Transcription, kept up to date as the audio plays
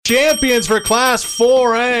champions for Class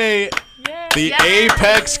 4A, the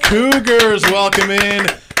Apex Cougars. Welcome in.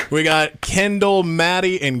 We got Kendall,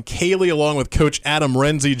 Maddie, and Kaylee, along with Coach Adam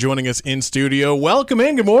Renzi, joining us in studio. Welcome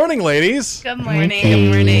in. Good morning, ladies. Good morning.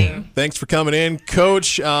 Good morning. Thanks for coming in.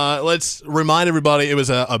 Coach, let's remind everybody it was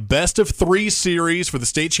a best-of-3 series for the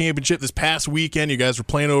state championship this past weekend. You guys were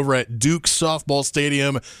playing over at Duke Softball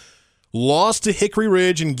Stadium. Lost to Hickory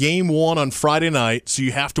Ridge in Game 1 on Friday night, so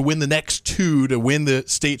you have to win the next 2 to win the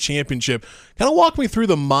state championship. Kind of walk me through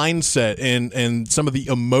the mindset and some of the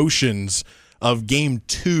emotions of Game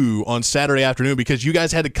 2 on Saturday afternoon, because you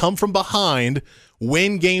guys had to come from behind,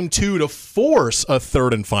 win Game 2 to force a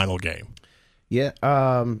third and final game. Yeah,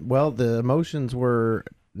 well, the emotions were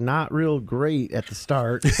not real great at the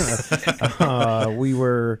start.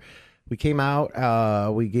 We came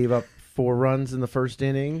out, we gave up 4 runs in the first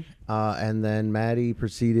inning, and then Maddie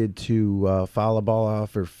proceeded to foul a ball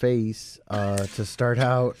off her face to start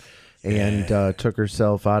out, and took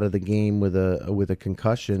herself out of the game with a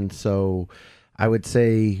concussion. So I would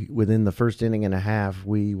say within the first inning and a half,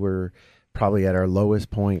 we were probably at our lowest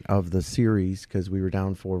point of the series because we were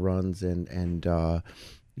down 4 runs, and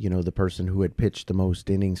the person who had pitched the most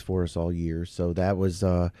innings for us all year. So that was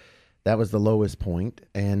the lowest point,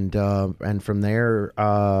 and from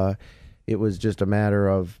there it was just a matter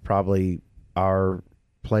of probably our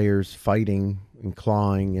players fighting and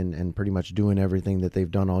clawing and pretty much doing everything that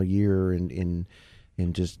they've done all year in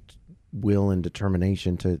just will and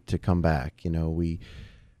determination to come back. We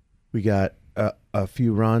got a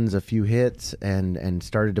few runs, a few hits, and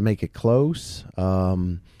started to make it close.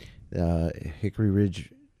 Hickory Ridge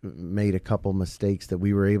made a couple mistakes that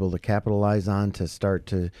we were able to capitalize on to start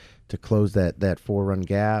to close that 4-run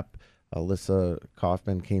gap. Alyssa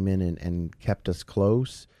Kaufman came in and kept us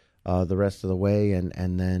close the rest of the way,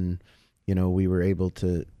 and then we were able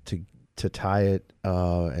to tie it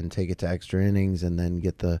and take it to extra innings, and then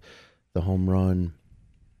get the home run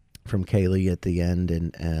from Kaylee at the end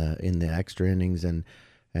and in the extra innings, and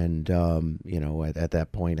at that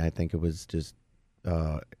point I think it was just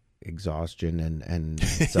exhaustion and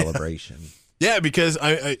celebration. Yeah, because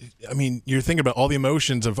I mean, you're thinking about all the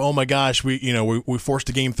emotions of, oh my gosh, we forced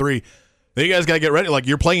a Game 3. Then you guys got to get ready. Like,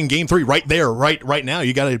 you're playing Game 3 right there, right now.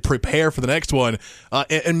 You got to prepare for the next one.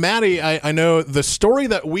 And Maddie, I know the story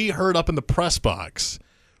that we heard up in the press box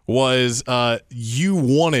was you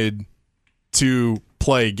wanted to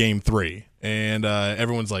play Game 3, and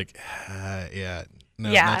everyone's like,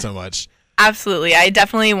 not so much. Absolutely. I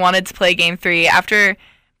definitely wanted to play Game 3. After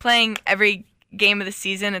playing every game of the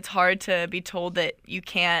season, it's hard to be told that you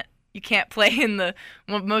can't play in the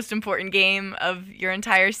most important game of your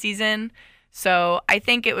entire season. So I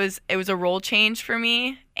think it was a role change for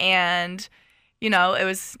me, and it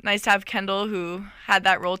was nice to have Kendall, who had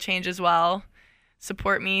that role change as well,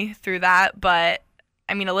 support me through that. But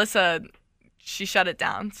I mean, Alyssa, she shut it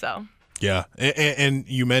down. So yeah, and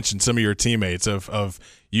you mentioned some of your teammates of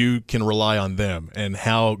you can rely on them and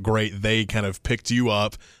how great they kind of picked you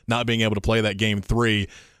up, not being able to play that Game 3.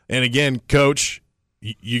 And again, Coach,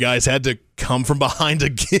 you guys had to come from behind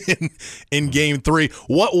again in Game 3.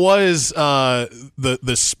 What was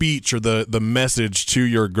the speech or the message to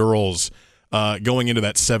your girls going into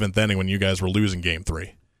that 7th inning when you guys were losing Game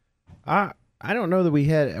 3? I don't know that we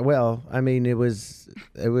had. Well, I mean, there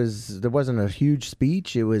wasn't a huge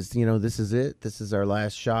speech. It was, this is it. This is our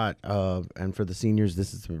last shot. And for the seniors,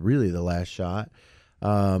 this is really the last shot.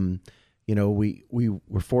 We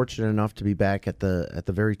were fortunate enough to be back at the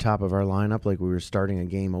very top of our lineup, like we were starting a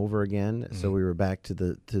game over again. Mm-hmm. So we were back to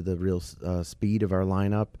the real speed of our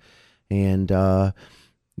lineup, and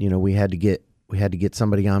we had to get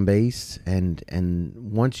somebody on base, and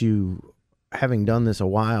once you, having done this a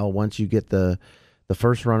while, once you get the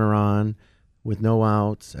first runner on with no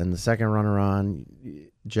outs and the second runner on,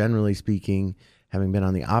 generally speaking, having been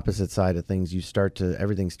on the opposite side of things,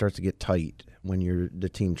 everything starts to get tight when you're the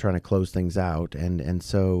team trying to close things out, and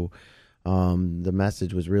so the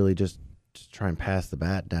message was really just to try and pass the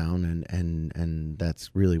bat down, and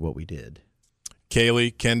that's really what we did.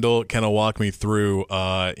 Kaylee, Kendall, kind of walk me through,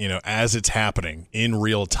 as it's happening in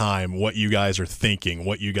real time, what you guys are thinking,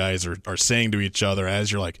 what you guys are saying to each other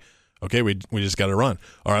as you're like, okay, we just got to run.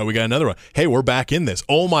 All right, we got another one. Hey, we're back in this.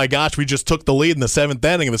 Oh my gosh, we just took the lead in the 7th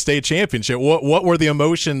inning of the state championship. What were the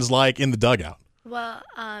emotions like in the dugout? Well,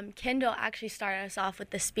 Kendall actually started us off with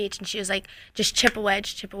the speech, and she was like, just chip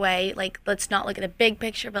away. Like, let's not look at the big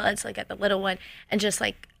picture, but let's look at the little one. And just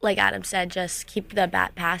like Adam said, just keep the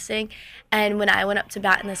bat passing. And when I went up to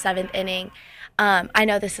bat in the 7th inning, I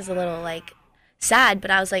know this is a little, sad, but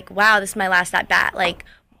I was like, wow, this is my last at bat. Like,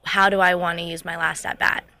 how do I want to use my last at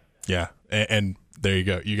bat? Yeah, and There you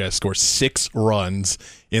go. You guys score 6 runs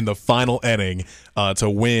in the final inning to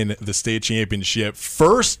win the state championship.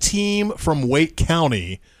 First team from Wake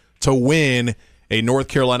County to win a North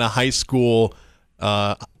Carolina high school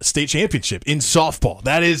state championship in softball.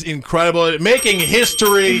 That is incredible. Making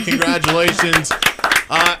history. Congratulations.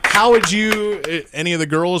 How would you, any of the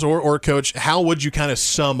girls or Coach, how would you kind of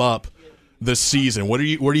sum up the season? What are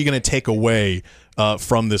you going to take away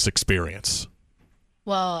from this experience?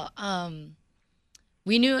 Well,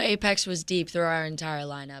 we knew Apex was deep through our entire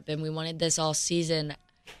lineup, and we wanted this all season.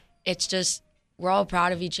 It's just we're all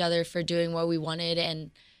proud of each other for doing what we wanted,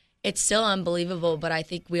 and it's still unbelievable, but I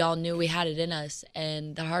think we all knew we had it in us,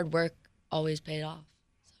 and the hard work always paid off.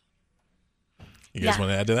 You guys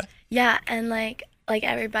want to add to that? Yeah, and like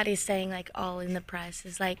everybody's saying, like all in the press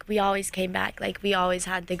is like we always came back, like we always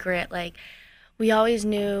had the grit, like we always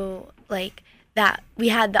knew like that we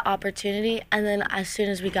had the opportunity, and then as soon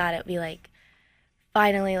as we got it, we like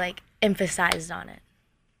finally like emphasized on it.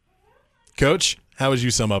 Coach, How would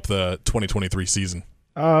you sum up the 2023 season?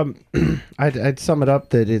 I'd sum it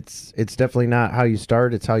up that it's definitely not how you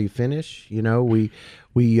start, it's how you finish. You know, we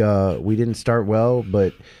didn't start well,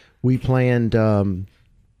 but we planned.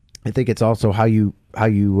 I think it's also how you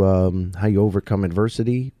overcome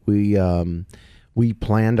adversity. We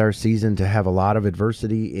planned our season to have a lot of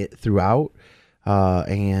adversity throughout,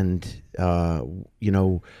 and you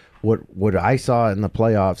know what I saw in the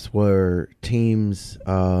playoffs were teams.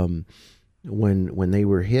 When they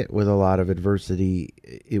were hit with a lot of adversity,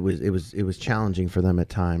 it was challenging for them at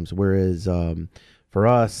times. Whereas for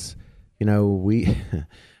us, you know, we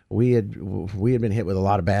had been hit with a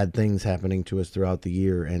lot of bad things happening to us throughout the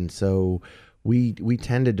year, and so we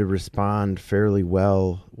tended to respond fairly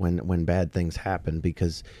well when bad things happened,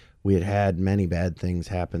 because we had many bad things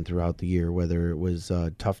happen throughout the year, whether it was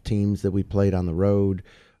tough teams that we played on the road,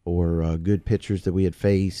 or good pitchers that we had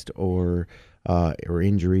faced, or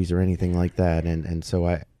injuries or anything like that, and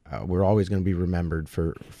so we're always going to be remembered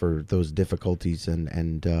for those difficulties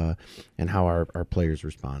and how our players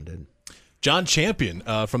responded. John Champion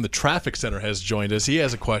from the Traffic Center has joined us. He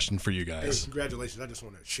has a question for you guys. Hey, congratulations. I just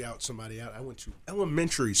want to shout somebody out. I went to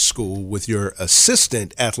elementary school with your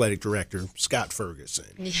assistant athletic director, Scott Ferguson.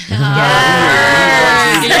 Yeah.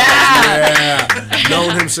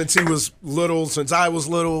 Known him since he was little, since I was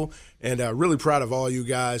little, and really proud of all you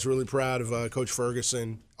guys, really proud of Coach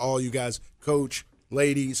Ferguson, all you guys. Coach,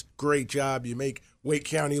 ladies, great job. You make Wake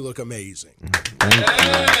County look amazing.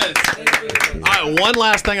 Yes. All right, one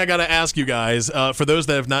last thing I got to ask you guys. For those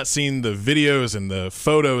that have not seen the videos and the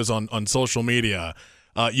photos on social media,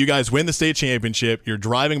 you guys win the state championship. You're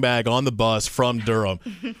driving back on the bus from Durham.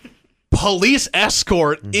 Police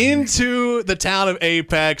escort into the town of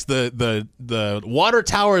Apex. The water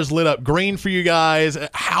tower is lit up green for you guys.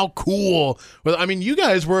 How cool. Well, I mean, you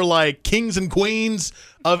guys were like kings and queens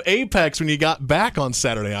of Apex when you got back on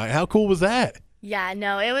Saturday night. How cool was that? Yeah,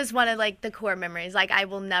 no, it was one of like the core memories. Like I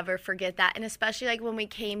will never forget that, and especially like when we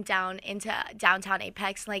came down into downtown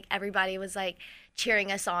Apex, like everybody was like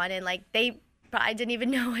cheering us on, and like they probably didn't even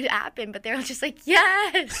know what happened, but they were just like,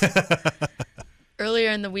 yes. Earlier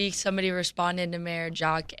in the week, somebody responded to Mayor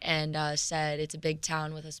Jock and said it's a big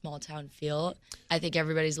town with a small town feel. I think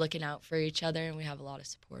everybody's looking out for each other, and we have a lot of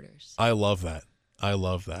supporters. I love that.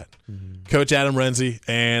 Coach Adam Renzi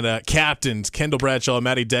and captains Kendall Bradshaw,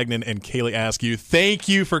 Maddie Degnan, and Kaylee Askew, thank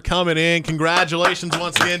you for coming in. Congratulations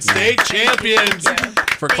once again, state champions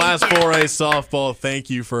for Class 4A softball.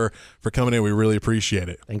 Thank you for coming in. We really appreciate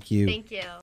it. Thank you. Thank you.